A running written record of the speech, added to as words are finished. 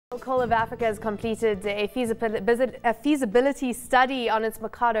CoAL of Africa has completed a feasibility study on its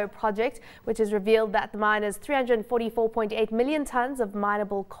Makhado project, which has revealed that the mine has 344.8 million tonnes of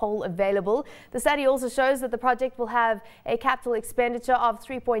mineable coal available. The study also shows that the project will have a capital expenditure of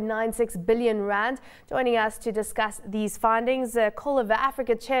 3.96 billion rand. Joining us to discuss these findings, CoAL of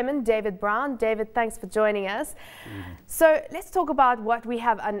Africa Chairman David Brown. David, thanks for joining us. So let's talk about what we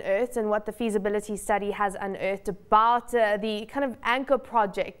have unearthed and what the feasibility study has unearthed about the kind of anchor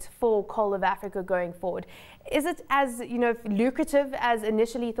project for CoAL of Africa going forward. Is it as lucrative as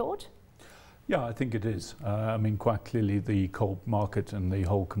initially thought? Yeah, I think it is. I mean, quite clearly the coal market and the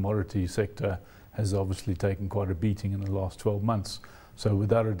whole commodity sector has obviously taken quite a beating in the last 12 months. So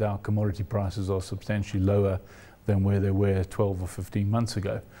without a doubt, commodity prices are substantially lower than where they were 12 or 15 months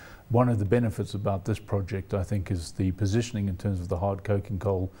ago. One of the benefits about this project, I think, is the positioning in terms of the hard coking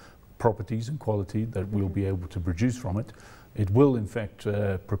coal properties and quality that we'll be able to produce from it. It will, in fact,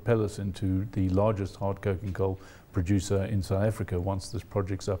 propel us into the largest hard coking coal producer in South Africa once this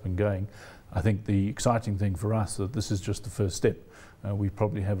project's up and going. I think the exciting thing for us is that this is just the first step. We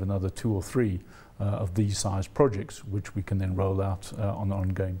probably have another 2 or 3 of these size projects, which we can then roll out on an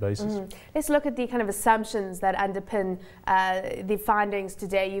ongoing basis. Let's look at the kind of assumptions that underpin the findings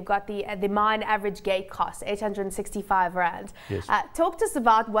today. You've got the mine average gate cost, 865 rand. Yes. Talk to us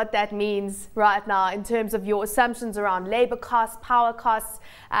about what that means right now in terms of your assumptions around labor costs, power costs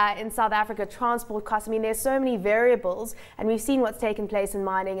in South Africa, transport costs. I mean, there's so many variables, and we've seen what's taken place in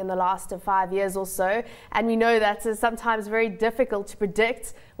mining in the last 5 years or so, and we know that it's sometimes very difficult to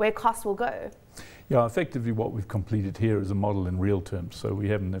predict where costs will go. Yeah, effectively what we've completed here is a model in real terms. So we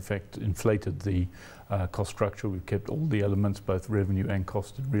haven't in effect inflated the cost structure. We've kept all the elements, both revenue and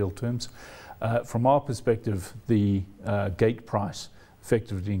cost, in real terms. From our perspective, the gate price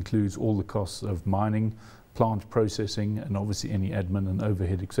effectively includes all the costs of mining, plant processing, and obviously any admin and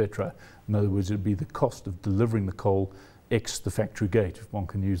overhead, etc. In other words, it would be the cost of delivering the coal x the factory gate, if one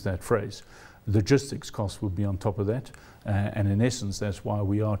can use that phrase. Logistics costs would be on top of that, and in essence that's why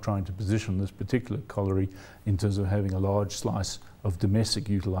we are trying to position this particular colliery in terms of having a large slice of domestic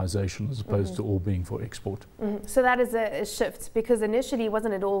utilization as opposed to all being for export. So that is a shift, because initially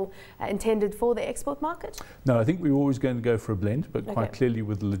wasn't it all intended for the export market? No, I think we were always going to go for a blend, but quite clearly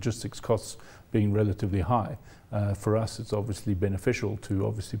with the logistics costs being relatively high, for us it's obviously beneficial to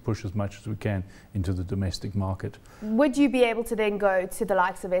obviously push as much as we can into the domestic market. Would you be able to then go to the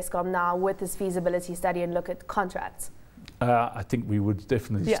likes of Eskom now with this feasibility study and look at contracts? I think we would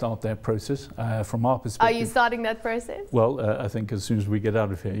definitely start that process. From our perspective... Are you starting that process? Well, I think as soon as we get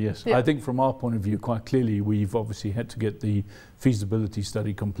out of here, yes. I think from our point of view, quite clearly, we've obviously had to get the feasibility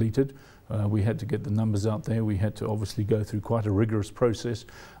study completed. We had to get the numbers out there. We had to obviously go through quite a rigorous process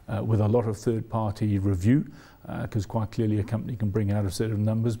with a lot of third-party review, because quite clearly a company can bring out a set of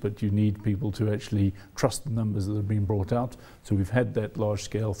numbers, but you need people to actually trust the numbers that have been brought out. So we've had that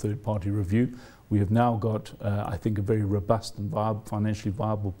large-scale third-party review. We have now got, I think, a very robust and financially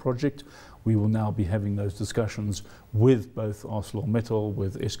viable project. We will now be having those discussions with both ArcelorMittal,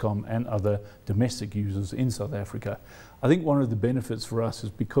 with Eskom and other domestic users in South Africa. I think one of the benefits for us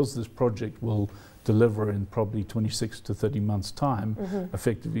is because this project will deliver in probably 26 to 30 months' time,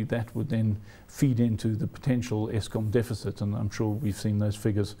 effectively that would then feed into the potential Eskom deficit, and I'm sure we've seen those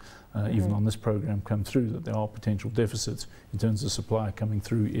figures even on this program come through, that there are potential deficits in terms of supply coming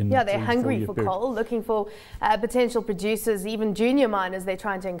through in they're hungry for coal, looking for potential producers, even junior miners they're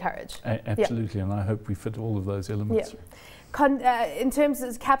trying to encourage. Absolutely, and I hope we fit all of those elements. In terms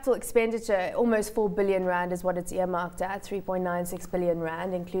of capital expenditure, almost 4 billion rand is what it's earmarked at, 3.96 billion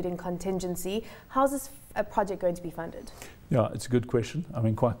rand, including contingency. How's this project going to be funded? Yeah, it's a good question. I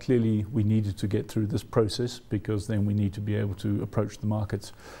mean, quite clearly we needed to get through this process because then we need to be able to approach the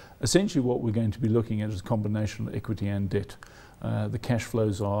markets. Essentially what we're going to be looking at is a combination of equity and debt. The cash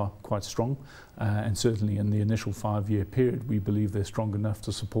flows are quite strong, and certainly in the initial 5-year period we believe they're strong enough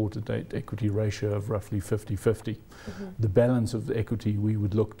to support a debt equity ratio of roughly 50-50. The balance of the equity we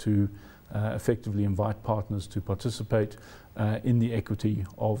would look to effectively invite partners to participate in the equity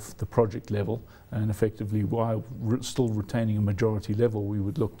of the project level, and effectively while still retaining a majority level we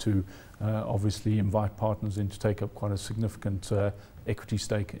would look to obviously invite partners in to take up quite a significant equity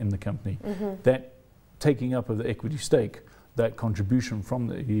stake in the company. That taking up of the equity stake, that contribution from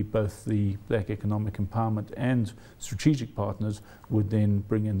both the Black Economic Empowerment and strategic partners would then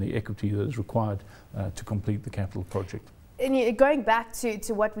bring in the equity that is required to complete the capital project. And going back to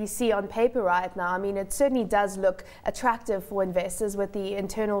what we see on paper right now, I mean, it certainly does look attractive for investors with the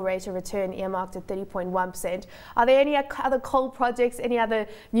internal rate of return earmarked at 30.1%. Are there any other coal projects, any other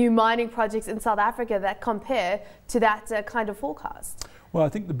new mining projects in South Africa that compare to that kind of forecast? Well, I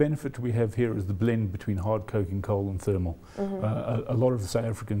think the benefit we have here is the blend between hard coking coal and thermal. A lot of the South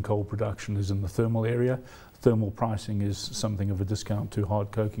African coal production is in the thermal area. Thermal pricing is something of a discount to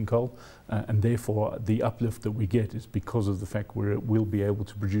hard coking coal, and therefore the uplift that we get is because of the fact we'll be able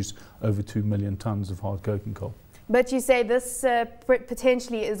to produce over 2 million tonnes of hard coking coal. But you say this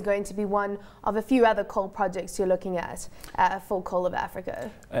potentially is going to be one of a few other coal projects you're looking at for Coal of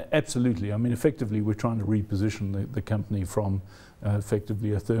Africa. Absolutely. I mean, effectively, we're trying to reposition the company from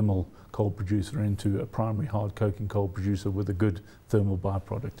effectively a thermal coal producer into a primary hard coking coal producer with a good thermal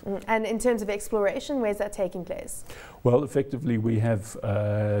byproduct. And in terms of exploration, where's that taking place? Well, effectively, we have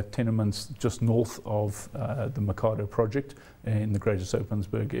tenements just north of the Makhado project in the Greater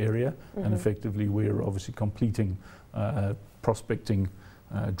Soutpansberg area, and effectively we're obviously completing prospecting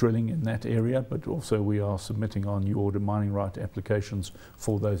drilling in that area, but also we are submitting our new order mining right applications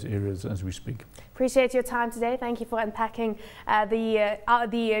for those areas as we speak. Appreciate your time today. Thank you for unpacking the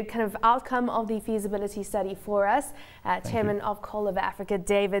kind of outcome of the feasibility study for us. Chairman of Coal of Africa,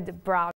 David Brown.